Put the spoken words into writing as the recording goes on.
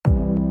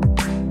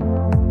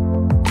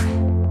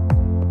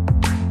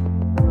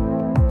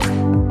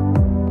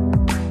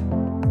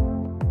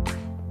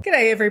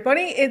G'day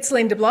everybody, it's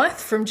Linda Blythe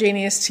from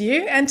Genius to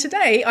You, and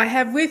today I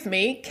have with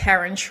me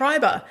Karen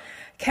Schreiber.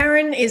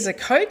 Karen is a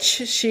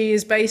coach. She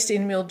is based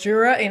in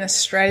Mildura in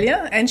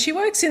Australia, and she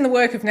works in the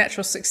work of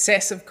natural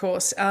success, of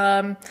course.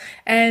 And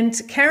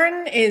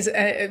Karen is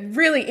a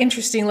really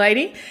interesting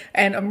lady,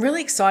 and I'm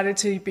really excited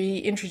to be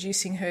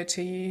introducing her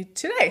to you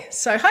today.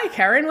 So hi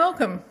Karen,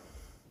 welcome.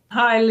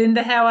 Hi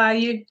Linda, how are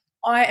you?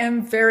 I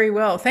am very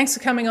well. Thanks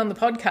for coming on the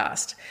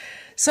podcast.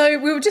 So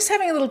we were just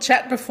having a little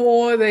chat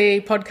before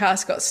the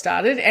podcast got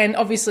started, and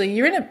obviously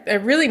you're in a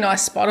really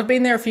nice spot. I've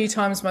been there a few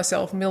times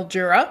myself,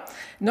 Mildura,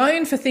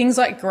 known for things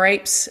like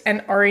grapes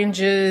and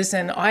oranges,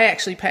 and I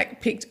actually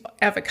picked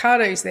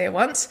avocados there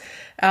once,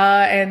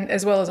 and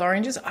as well as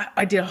oranges.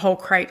 I did a whole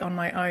crate on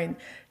my own.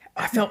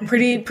 I felt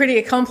pretty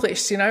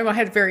accomplished, you know. I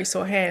had very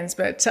sore hands,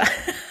 but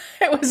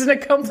it was an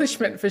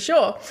accomplishment for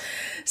sure.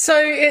 So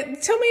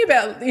tell me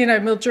about,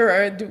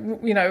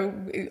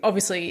 Mildura,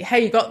 obviously how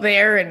you got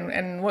there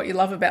and what you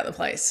love about the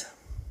place.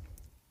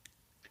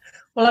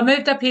 Well, I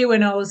moved up here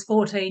when I was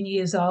 14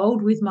 years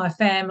old with my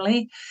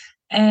family,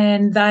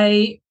 and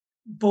they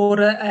bought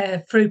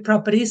a fruit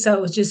property, so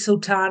it was just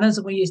sultanas,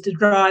 and we used to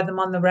dry them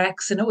on the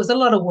racks, and it was a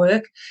lot of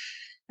work.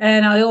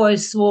 And I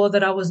always swore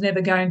that I was never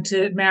going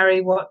to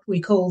marry what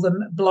we call them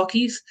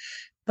blockies.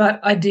 But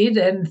I did,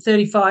 and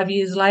 35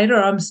 years later,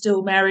 I'm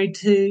still married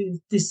to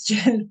this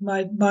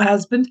my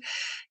husband,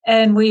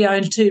 and we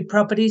own two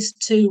properties,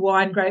 two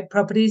wine grape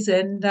properties,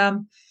 and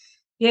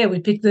we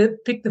pick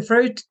the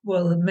fruit.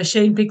 Well, the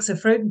machine picks the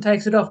fruit and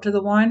takes it off to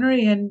the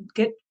winery, and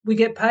we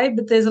get paid.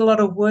 But there's a lot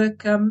of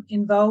work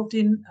involved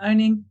in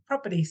owning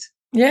properties.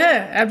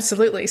 Yeah,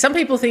 absolutely. Some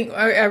people think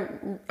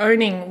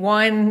owning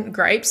wine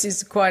grapes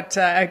is quite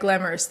a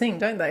glamorous thing,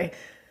 don't they?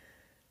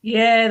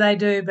 Yeah, they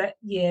do, but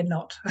yeah,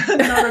 not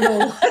at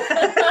all.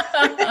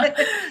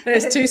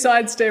 There's two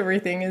sides to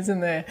everything,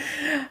 isn't there?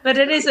 But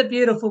it is a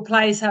beautiful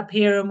place up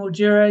here in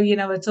Mildura. You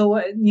know, it's all,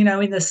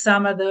 in the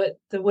summer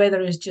the weather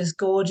is just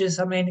gorgeous.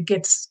 I mean, it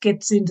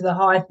gets into the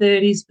high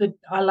 30s, but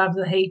I love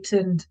the heat,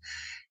 and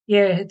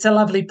yeah, it's a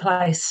lovely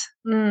place.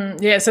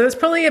 Yeah, so it's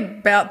probably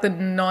about the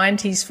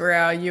 90s for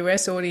our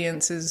US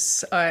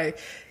audiences, I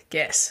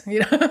guess.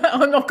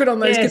 I'm not good on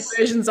those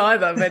conversions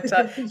either, but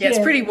it's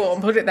pretty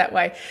warm, put it that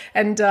way.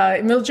 And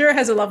Mildura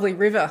has a lovely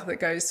river that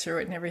goes through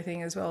it and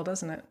everything as well,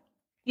 doesn't it?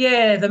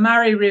 Yeah, the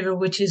Murray River,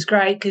 which is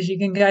great because you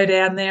can go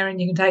down there and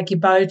you can take your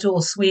boat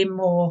or swim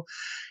or,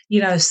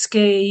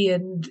 ski,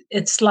 and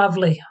it's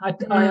lovely.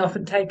 I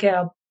often take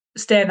our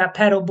stand-up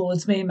paddle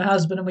boards, me and my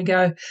husband, and we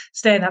go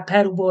stand-up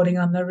paddle boarding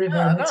on the river,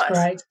 and it's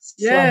great. It's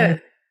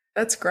lovely.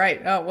 That's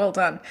great. Oh, well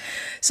done.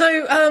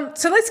 So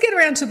let's get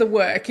around to the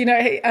work.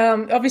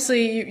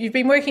 Obviously you've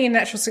been working in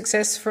natural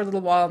success for a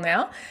little while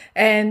now,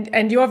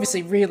 and you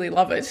obviously really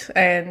love it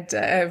and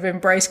have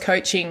embraced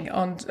coaching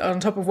on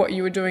top of what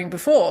you were doing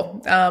before,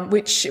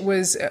 which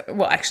was,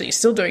 actually you're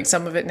still doing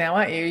some of it now,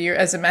 aren't you? You're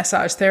as a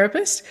massage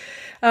therapist.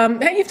 You've done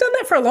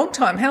that for a long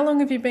time. How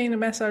long have you been a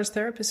massage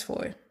therapist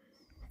for?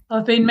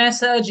 I've been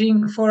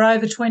massaging for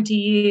over 20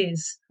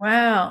 years.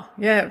 Wow.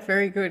 Yeah,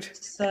 very good.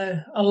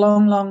 So a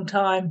long, long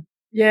time.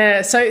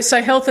 Yeah.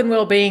 So health and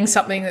well-being,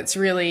 something that's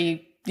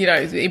really,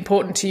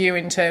 important to you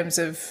in terms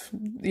of,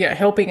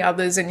 helping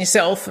others and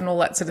yourself and all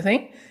that sort of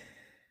thing.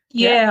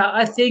 Yeah,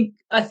 I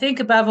think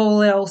above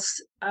all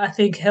else, I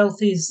think health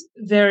is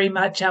very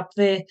much up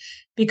there,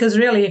 because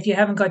really if you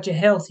haven't got your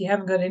health, you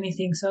haven't got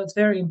anything. So it's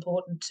very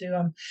important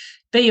to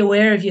be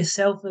aware of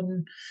yourself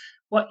and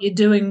what you're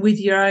doing with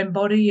your own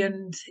body.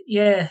 And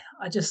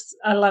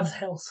I love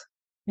health.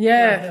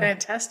 Yeah,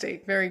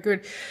 fantastic. Very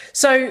good.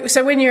 So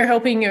when you're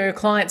helping your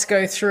clients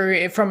go through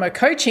it from a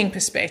coaching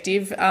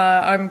perspective,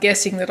 I'm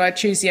guessing that I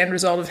choose the end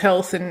result of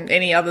health, and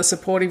any other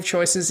supportive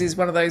choices is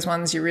one of those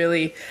ones you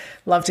really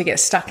love to get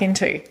stuck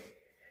into.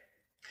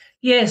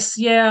 Yes.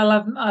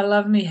 Yeah. I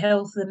love me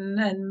health,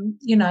 and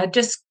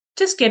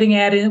just getting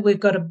out in it. We've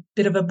got a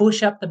bit of a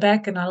bush up the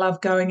back, and I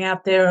love going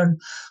out there and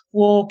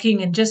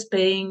walking and just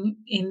being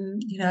in,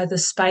 the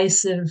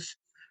space of,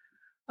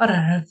 I don't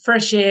know,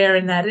 fresh air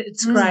and that.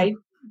 It's great.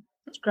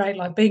 It's great,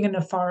 like being in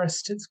a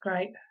forest. It's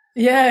great.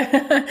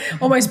 Yeah,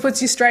 almost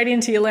puts you straight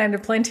into your land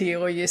of plenty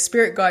or your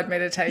spirit guide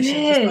meditation.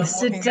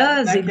 Yes, it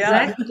does,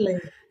 exactly.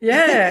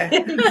 Yeah.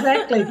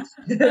 Exactly.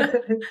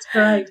 It's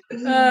great.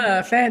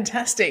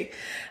 Fantastic.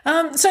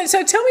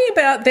 So tell me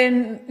about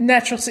then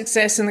natural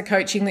success and the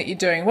coaching that you're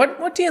doing.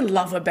 What do you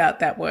love about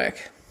that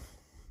work?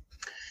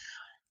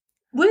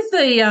 With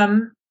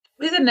the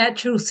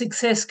natural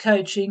success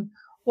coaching,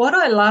 what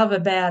I love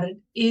about it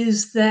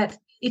is that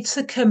it's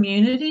a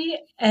community,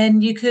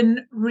 and you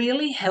can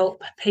really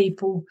help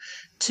people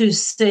to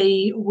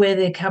see where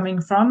they're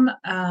coming from,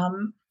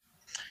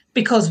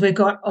 because we've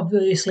got,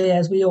 obviously,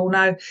 as we all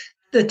know,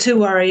 the two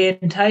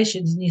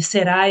orientations, and your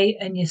set A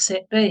and your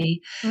set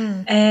B,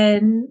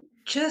 and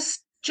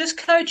just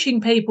coaching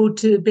people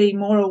to be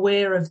more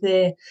aware of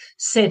their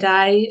set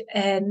A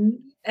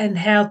and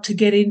how to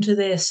get into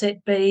their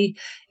set B,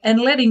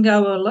 and letting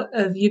go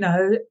of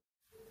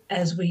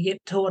as we get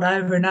taught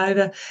over and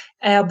over,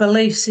 our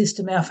belief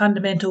system, our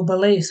fundamental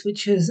beliefs,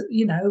 which is,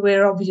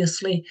 we're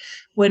obviously,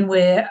 when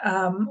we're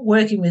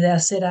working with our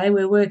Set A,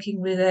 we're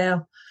working with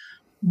our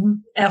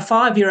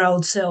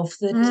 5-year-old self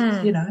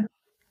that,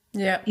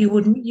 Yeah. you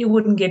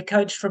wouldn't get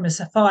coached from as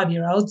a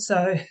 5-year-old.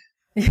 So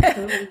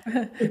Yeah.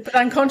 But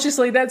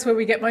unconsciously, that's where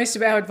we get most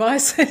of our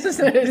advice,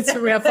 isn't it? It's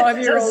from our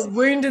 5-year-old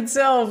wounded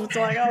self. It's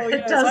like, oh,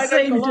 it yes, I does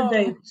don't seem to belong.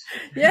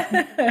 be.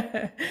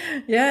 Yeah.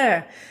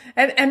 Yeah.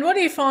 And what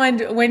do you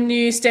find when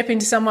you step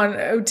into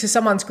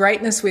someone's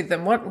greatness with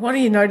them? What do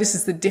you notice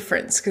is the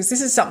difference? Because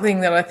this is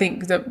something that I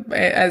think that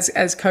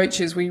as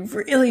coaches, we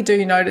really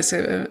do notice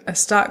a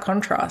stark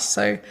contrast.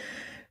 So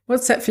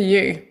what's that for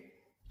you?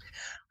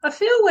 I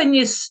feel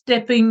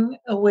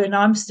when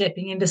I'm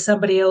stepping into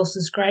somebody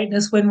else's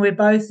greatness, when we're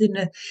both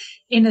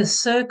in a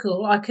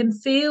circle, I can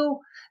feel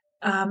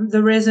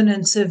the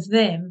resonance of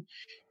them,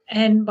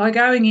 and by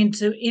going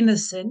into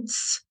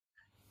innocence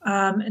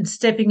and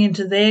stepping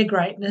into their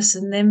greatness,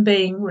 and them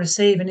being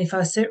receive, and if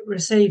I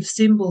receive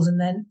symbols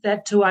and then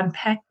that to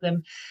unpack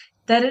them,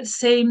 that it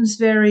seems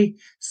very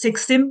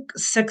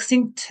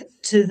succinct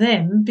to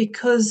them,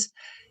 because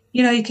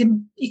you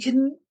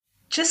can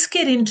just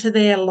get into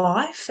their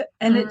life,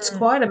 and it's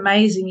quite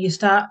amazing. You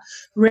start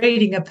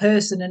reading a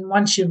person, and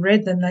once you've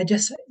read them, they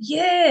just,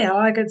 yeah,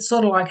 like, it's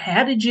sort of like,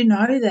 how did you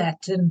know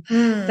that? And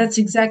that's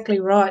exactly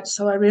right.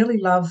 So I really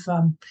love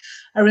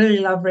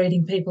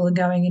reading people and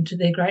going into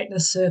their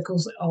greatness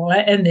circles,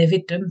 and their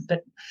victim,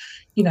 but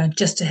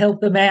just to help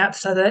them out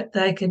so that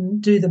they can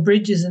do the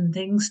bridges and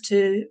things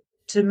to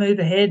move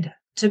ahead,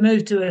 to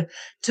move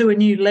to a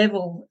new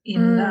level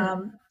in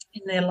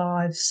their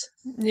lives.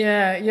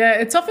 Yeah, yeah.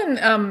 It's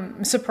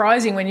often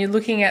surprising when you're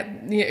looking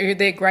at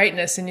their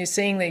greatness and you're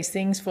seeing these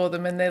things for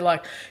them, and they're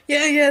like,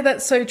 "Yeah, yeah,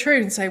 that's so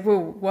true." And say, "Well,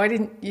 why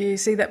didn't you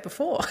see that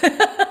before?"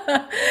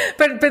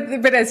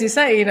 but as you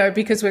say,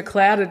 because we're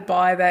clouded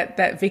by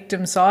that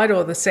victim side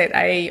or the Set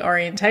A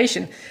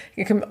orientation,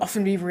 it can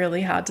often be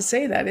really hard to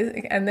see that.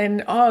 And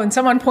then, and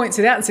someone points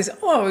it out and says,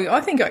 "Oh,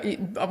 I think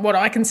what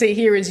I can see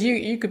here is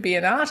you could be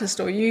an artist,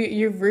 or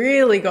you've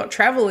really got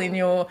travel in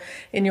your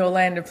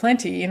land of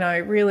plenty."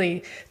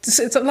 Really.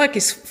 It's like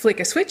you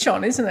flick a switch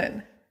on, isn't it?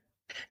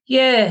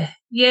 Yeah,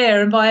 yeah.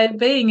 And by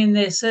being in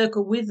their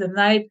circle with them,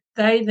 they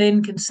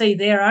then can see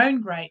their own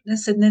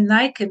greatness, and then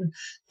they can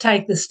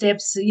take the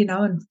steps,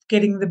 and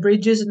getting the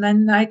bridges, and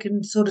then they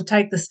can sort of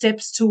take the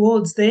steps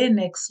towards their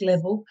next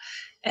level.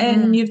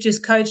 And you've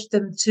just coached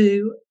them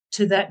to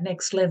that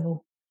next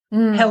level,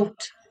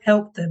 helped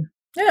them.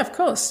 Yeah, of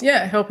course.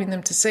 Yeah, helping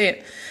them to see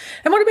it.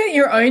 And what about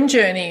your own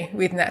journey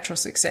with natural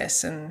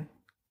success and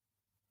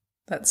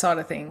that side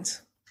of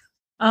things?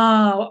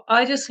 Oh,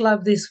 I just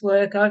love this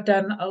work. I've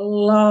done a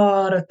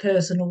lot of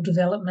personal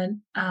development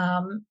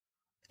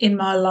in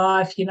my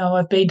life.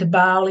 I've been to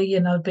Bali,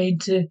 and I've been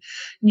to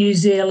New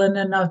Zealand,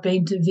 and I've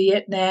been to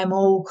Vietnam,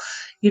 all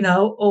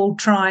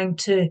trying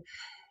to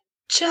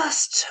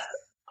just,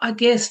 I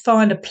guess,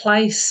 find a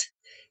place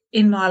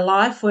in my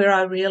life where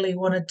I really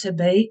wanted to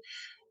be.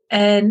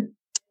 And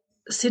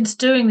since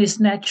doing this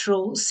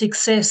natural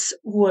success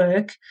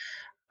work,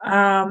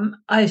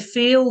 I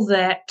feel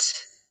that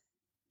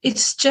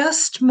it's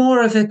just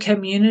more of a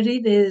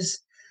community.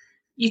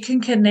 You can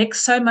connect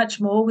so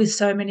much more with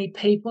so many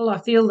people. I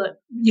feel that,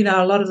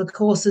 a lot of the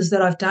courses that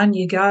I've done,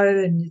 you go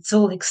and it's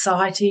all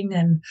exciting,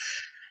 and,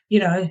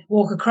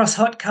 walk across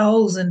hot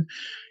coals and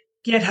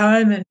get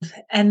home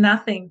and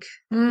nothing,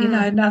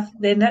 nothing.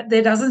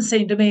 There doesn't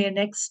seem to be a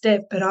next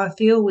step. But I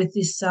feel with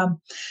this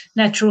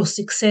natural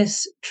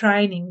success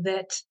training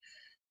that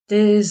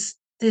there's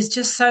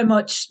just so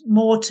much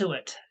more to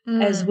it.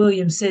 As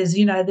William says,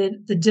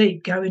 the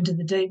deep, go into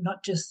the deep,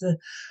 not just the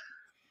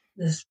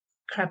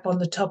crap on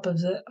the top of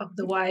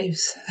the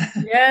waves.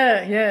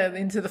 Yeah, yeah,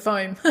 into the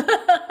foam.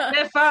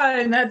 They're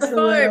fine. That's The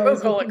the word I foam. We'll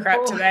was call it looking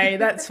crap for. today.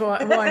 That's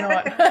why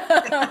not?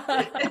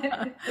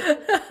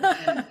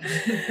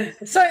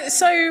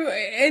 So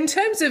in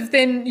terms of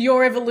then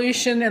your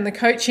evolution and the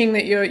coaching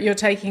that you're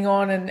taking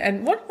on,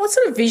 and what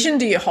sort of vision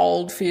do you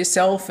hold for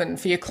yourself and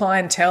for your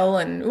clientele,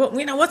 and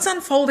what's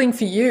unfolding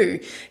for you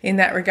in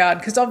that regard?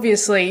 Because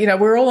obviously,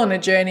 we're all on a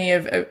journey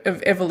of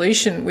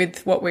evolution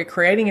with what we're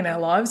creating in our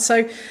lives.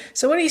 So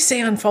what do you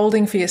see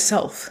unfolding for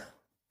yourself?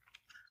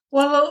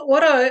 Well,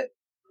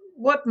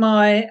 what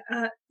my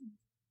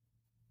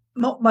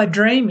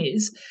dream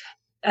is,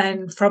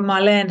 and from my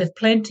land of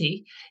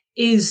plenty,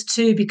 is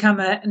to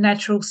become a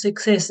natural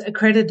success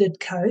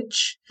accredited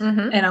coach.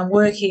 And I'm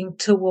working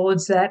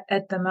towards that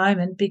at the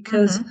moment,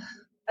 because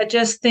I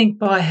just think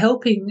by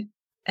helping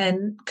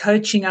and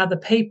coaching other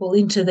people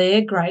into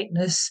their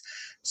greatness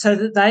so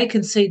that they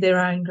can see their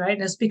own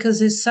greatness, because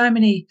there's so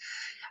many,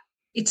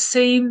 it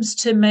seems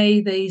to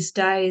me these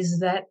days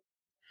that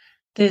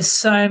there's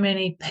so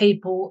many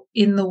people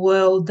in the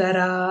world that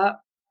are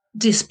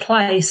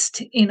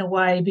displaced in a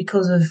way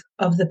because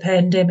of the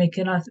pandemic.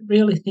 And I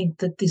really think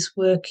that this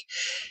work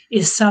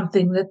is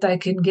something that they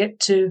can get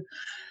to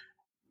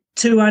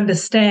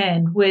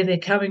understand where they're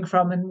coming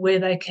from and where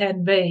they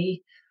can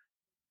be,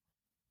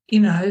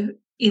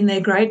 in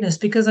their greatness,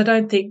 because I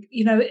don't think,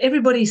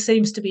 everybody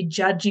seems to be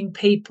judging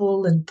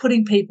people and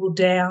putting people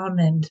down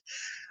and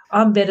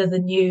I'm better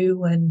than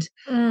you. And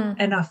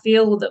I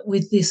feel that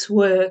with this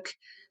work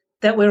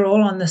that we're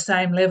all on the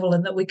same level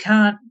and that we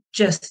can't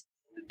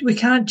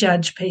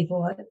judge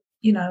people.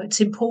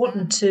 It's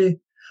important to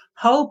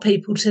hold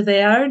people to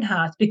their own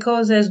hearts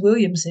because, as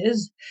William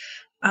says,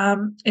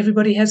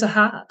 everybody has a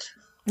heart.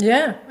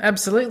 Yeah,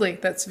 absolutely.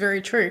 That's very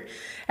true.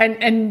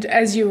 And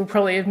as you will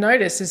probably have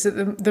noticed, is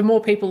that the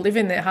more people live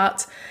in their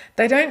hearts,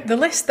 the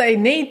less they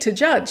need to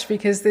judge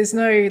because there's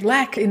no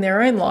lack in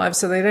their own lives,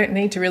 so they don't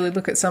need to really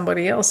look at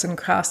somebody else and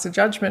cast a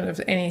judgment of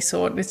any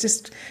sort.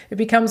 It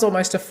becomes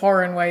almost a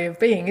foreign way of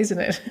being, isn't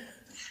it?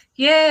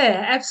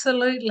 Yeah,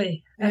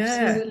 absolutely. Yeah.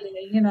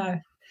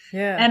 Absolutely,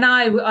 Yeah. And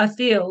I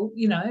feel,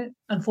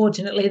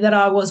 unfortunately, that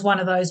I was one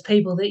of those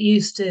people that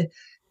used to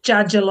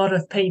judge a lot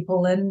of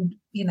people and,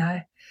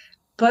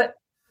 but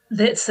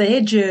that's their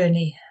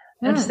journey.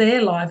 It's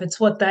their life. It's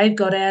what they've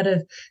got out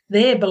of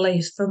their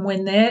beliefs from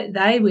when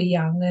they were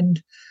young,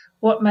 and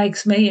what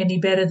makes me any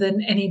better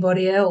than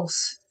anybody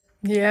else.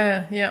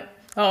 Yeah, yeah.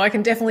 Oh, I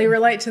can definitely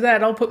relate to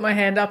that. I'll put my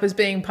hand up as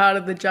being part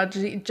of the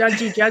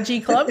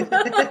judgy club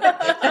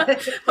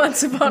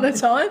once upon a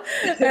time,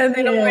 and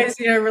then always,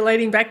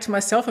 relating back to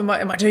myself. Am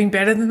I doing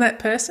better than that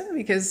person?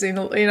 Because in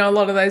a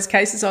lot of those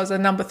cases, I was a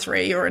number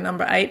 3 or a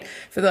number 8.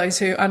 For those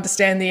who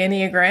understand the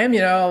Enneagram,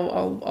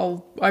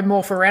 I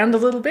morph around a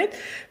little bit,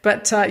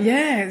 but but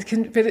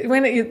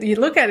when you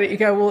look at it, you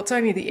go, well, it's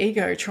only the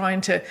ego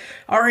trying to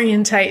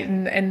orientate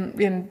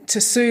and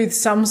to soothe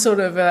some sort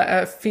of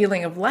a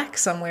feeling of lack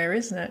somewhere,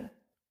 isn't it?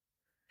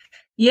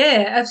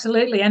 Yeah,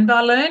 absolutely. And by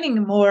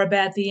learning more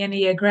about the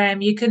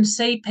Enneagram, you can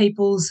see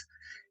people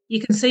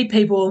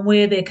and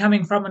where they're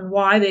coming from and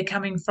why they're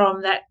coming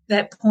from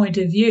that point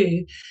of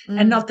view.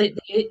 And not that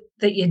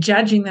you're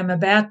judging them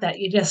about that.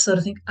 You just sort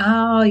of think,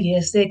 oh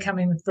yes, they're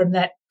coming from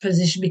that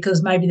position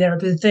because maybe they're a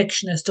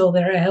perfectionist or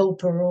they're a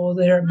helper or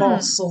they're a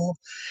boss or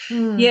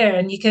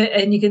and you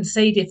can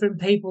see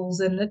different people's,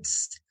 and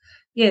it's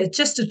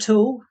just a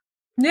tool.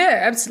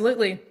 Yeah,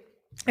 absolutely.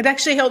 It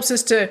actually helps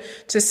us to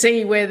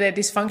see where their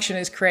dysfunction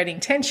is creating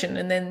tension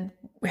and then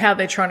how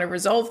they're trying to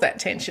resolve that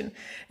tension.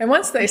 And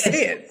once they see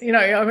it,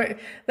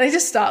 they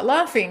just start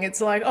laughing. It's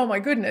like, oh my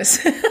goodness,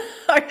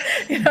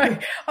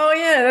 oh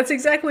yeah, that's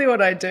exactly what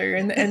I do.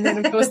 And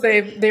then of course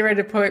they're at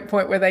a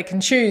point where they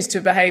can choose to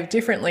behave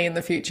differently in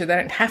the future. They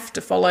don't have to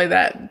follow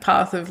that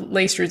path of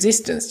least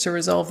resistance to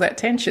resolve that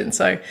tension.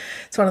 So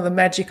it's one of the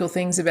magical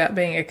things about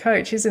being a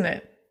coach, isn't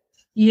it?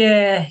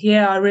 Yeah,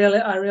 I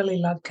really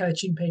love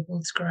coaching people.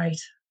 It's great.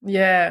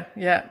 Yeah,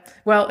 yeah.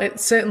 Well, it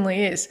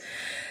certainly is.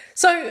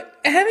 So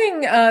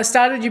having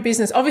started your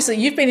business, obviously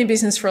you've been in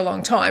business for a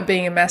long time,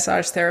 being a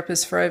massage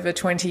therapist for over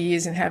 20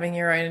 years and having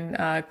your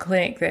own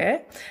clinic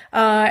there,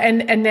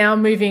 and now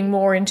moving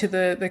more into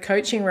the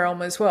coaching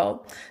realm as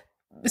well.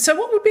 So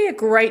what would be a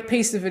great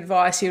piece of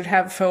advice you would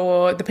have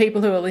for the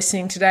people who are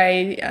listening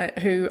today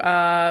who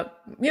are,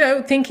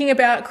 thinking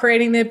about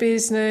creating their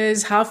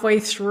business, halfway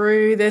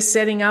through, they're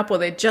setting up or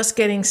they're just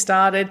getting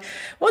started?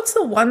 What's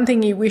the one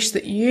thing you wish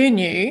that you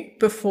knew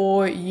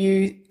before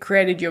you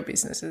created your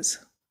businesses?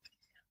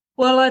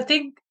 Well, I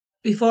think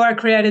before I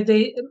created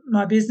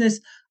my business,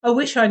 I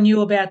wish I knew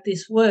about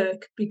this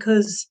work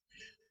because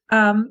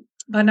by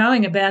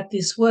knowing about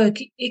this work,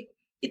 it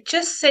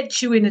just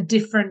sets you in a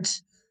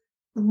different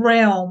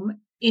realm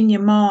in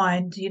your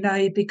mind,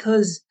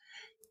 because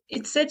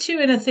it sets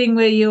you in a thing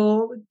where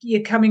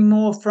you're coming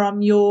more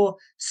from your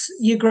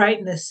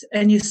greatness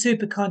and your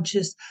super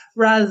conscious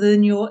rather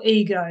than your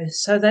ego.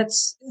 So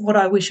that's what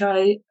I wish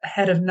I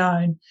had have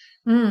known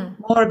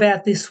more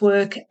about this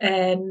work,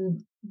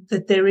 and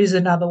that there is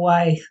another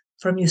way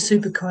from your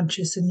super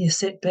conscious and your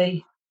set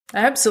B.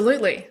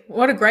 Absolutely.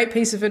 What a great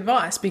piece of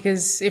advice,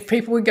 because if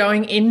people were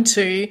going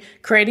into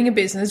creating a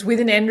business with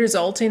an end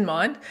result in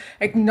mind,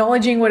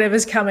 acknowledging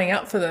whatever's coming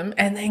up for them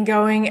and then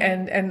going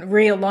and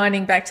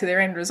realigning back to their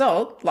end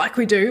result, like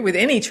we do with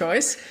any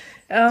choice,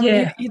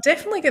 you're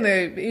definitely going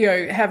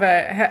to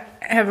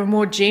have a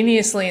more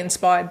geniusly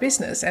inspired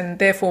business and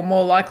therefore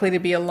more likely to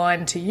be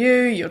aligned to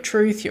you, your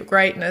truth, your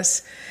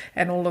greatness,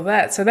 and all of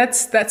that. So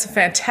that's a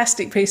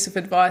fantastic piece of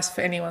advice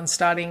for anyone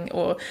starting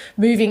or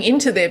moving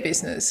into their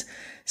business.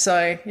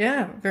 So,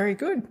 yeah, very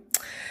good.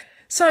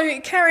 So,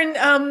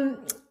 Karen,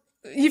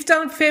 you've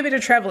done a fair bit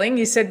of travelling,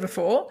 you said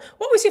before.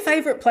 What was your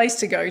favourite place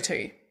to go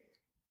to?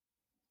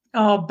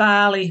 Oh,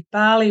 Bali.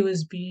 Bali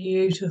was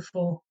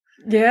beautiful.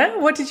 Yeah?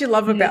 What did you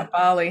love about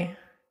Bali?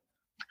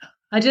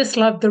 I just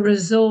loved the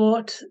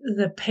resort,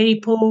 the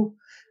people,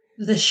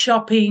 the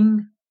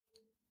shopping,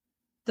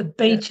 the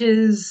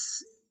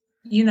beaches.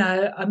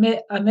 I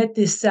met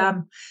this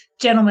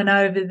gentleman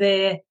over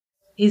there.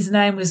 His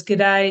name was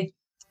G'day.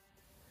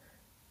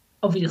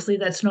 Obviously,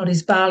 that's not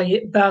his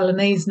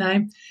Balinese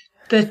name,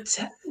 but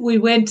we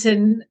went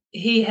and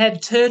he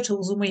had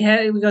turtles, and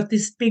we got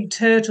this big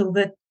turtle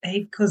that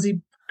because he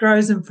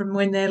grows them from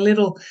when they're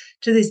little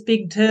to this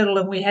big turtle,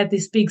 and we had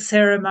this big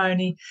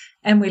ceremony,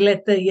 and we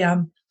let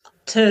the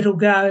turtle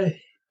go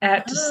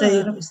out to sea,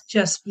 and it was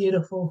just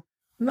beautiful.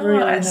 Really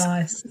Nice.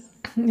 nice.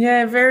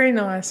 Yeah, very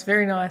nice,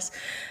 very nice.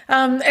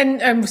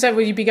 And so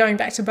will you be going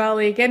back to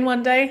Bali again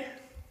one day?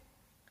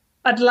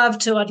 I'd love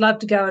to. I'd love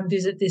to go and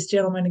visit this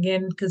gentleman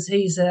again because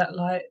he's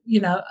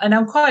and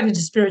I'm quite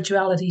into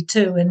spirituality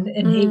too.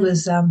 And he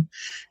was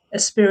a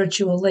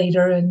spiritual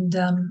leader, and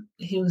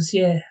he was,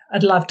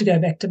 I'd love to go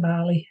back to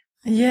Bali.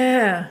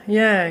 Yeah,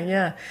 yeah,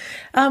 yeah.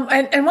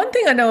 And one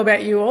thing I know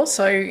about you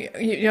also,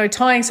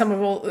 tying some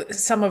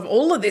of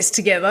all of this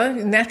together,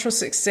 natural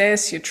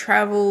success, your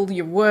travel,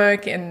 your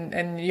work,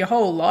 and your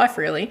whole life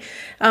really.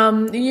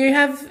 You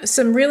have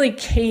some really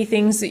key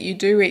things that you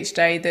do each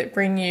day that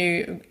bring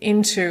you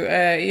into,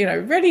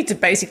 ready to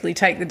basically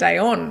take the day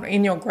on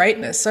in your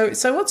greatness.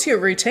 So what's your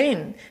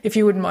routine, if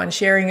you wouldn't mind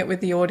sharing it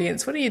with the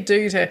audience? What do you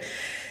do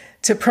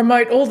to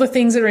promote all the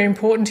things that are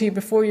important to you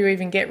before you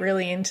even get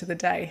really into the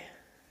day?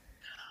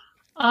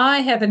 I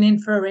have an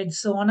infrared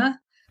sauna.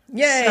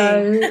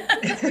 Yay!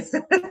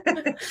 So,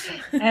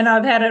 and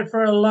I've had it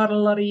for a lot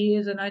of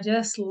years, and I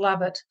just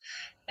love it.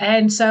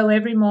 And so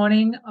every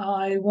morning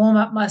I warm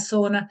up my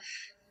sauna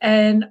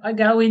and I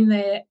go in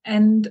there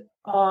and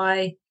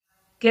I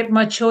get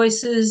my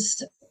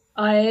choices.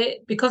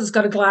 Because it's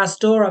got a glass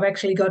door, I've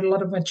actually got a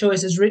lot of my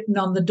choices written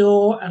on the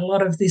door, and a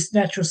lot of this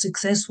natural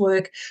success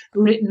work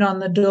written on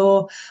the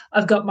door.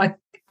 I've got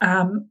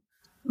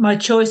my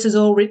choices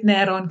all written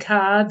out on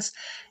cards.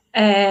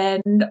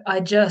 And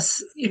I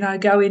just,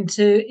 go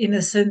into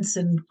innocence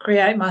and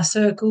create my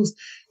circles,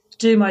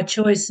 do my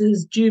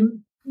choices, do,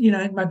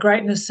 my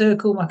greatness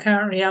circle, my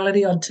current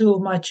reality on two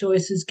of my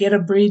choices, get a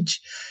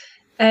bridge.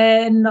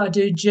 And I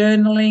do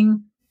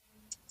journaling.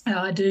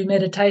 I do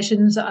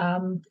meditations.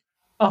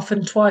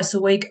 Often twice a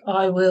week,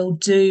 I will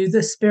do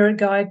the spirit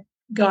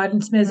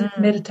guidance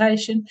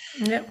meditation.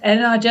 Yep.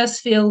 And I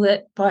just feel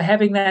that by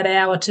having that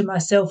hour to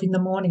myself in the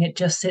morning, it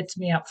just sets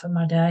me up for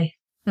my day.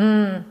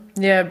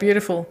 Yeah,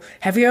 beautiful.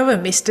 Have you ever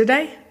missed a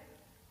day?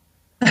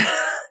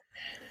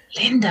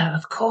 Linda,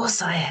 of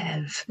course I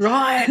have.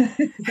 Right.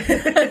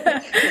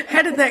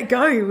 How did that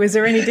go? Was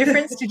there any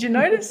difference? Did you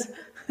notice?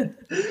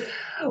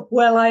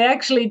 Well, I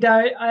actually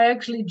don't. I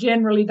actually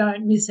generally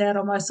don't miss out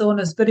on my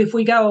saunas. But if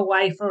we go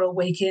away for a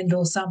weekend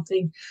or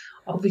something,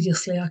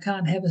 obviously I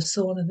can't have a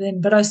sauna then.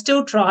 But I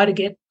still try to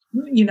get,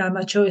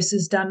 my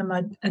choices done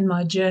and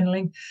my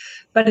journaling.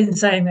 But in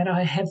saying that,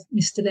 I have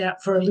missed it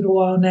out for a little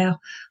while now.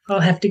 I'll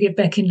have to get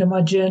back into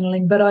my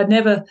journaling. But I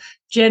never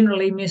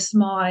generally miss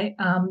my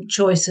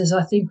choices.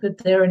 I think that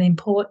they're an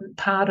important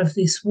part of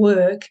this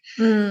work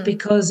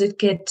because it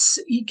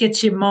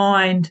gets your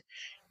mind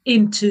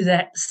into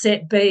that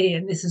set B,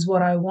 and this is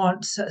what I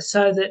want,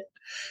 so that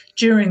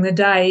during the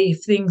day,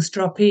 if things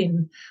drop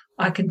in,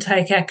 I can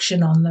take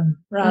action on them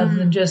rather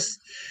than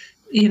just,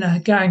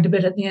 going to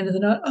bed at the end of the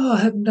night, I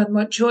haven't done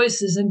my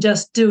choices, and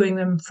just doing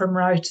them from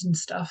rote and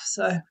stuff.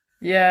 So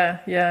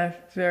Yeah,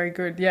 very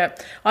good. Yeah.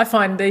 I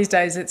find these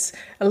days it's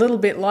a little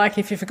bit like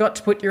if you forgot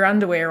to put your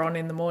underwear on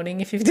in the morning.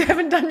 If you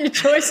haven't done your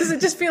choices,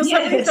 it just feels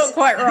something's not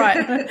quite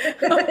right.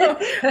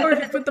 Or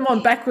if you put them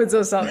on backwards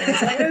or something.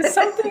 It's like, there's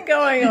something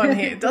going on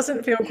here. It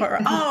doesn't feel quite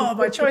right. Oh,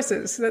 my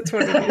choices. That's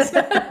what it is.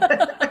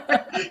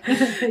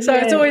 So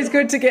It's always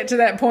good to get to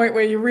that point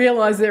where you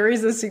realise there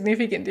is a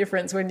significant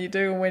difference when you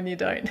do and when you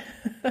don't.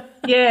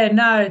 Yeah,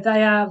 no,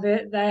 they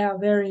are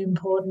very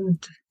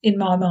important in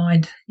my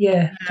mind.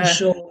 Yeah, for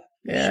sure.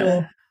 Yeah.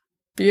 Sure.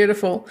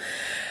 Beautiful.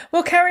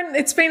 Well, Karen,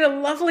 it's been a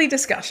lovely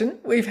discussion.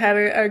 We've had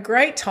a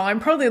great time,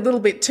 probably a little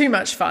bit too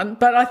much fun,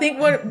 but I think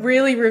what it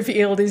really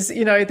revealed is,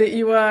 that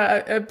you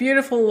are a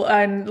beautiful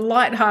and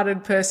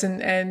light-hearted person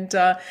and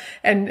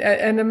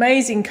an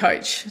amazing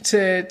coach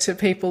to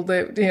people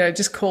that,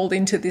 just called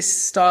into this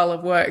style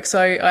of work.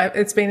 So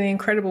it's been an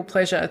incredible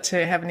pleasure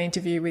to have an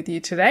interview with you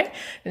today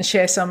and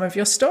share some of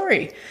your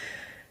story.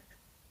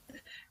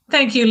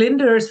 Thank you,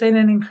 Linda. It's been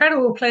an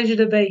incredible pleasure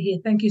to be here.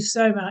 Thank you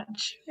so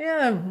much.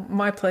 Yeah,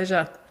 my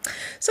pleasure.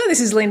 So this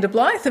is Linda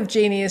Blythe of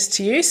Genius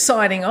to You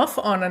signing off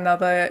on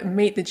another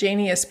Meet the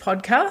Genius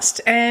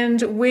podcast,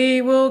 and we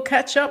will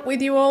catch up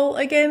with you all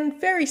again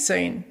very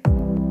soon.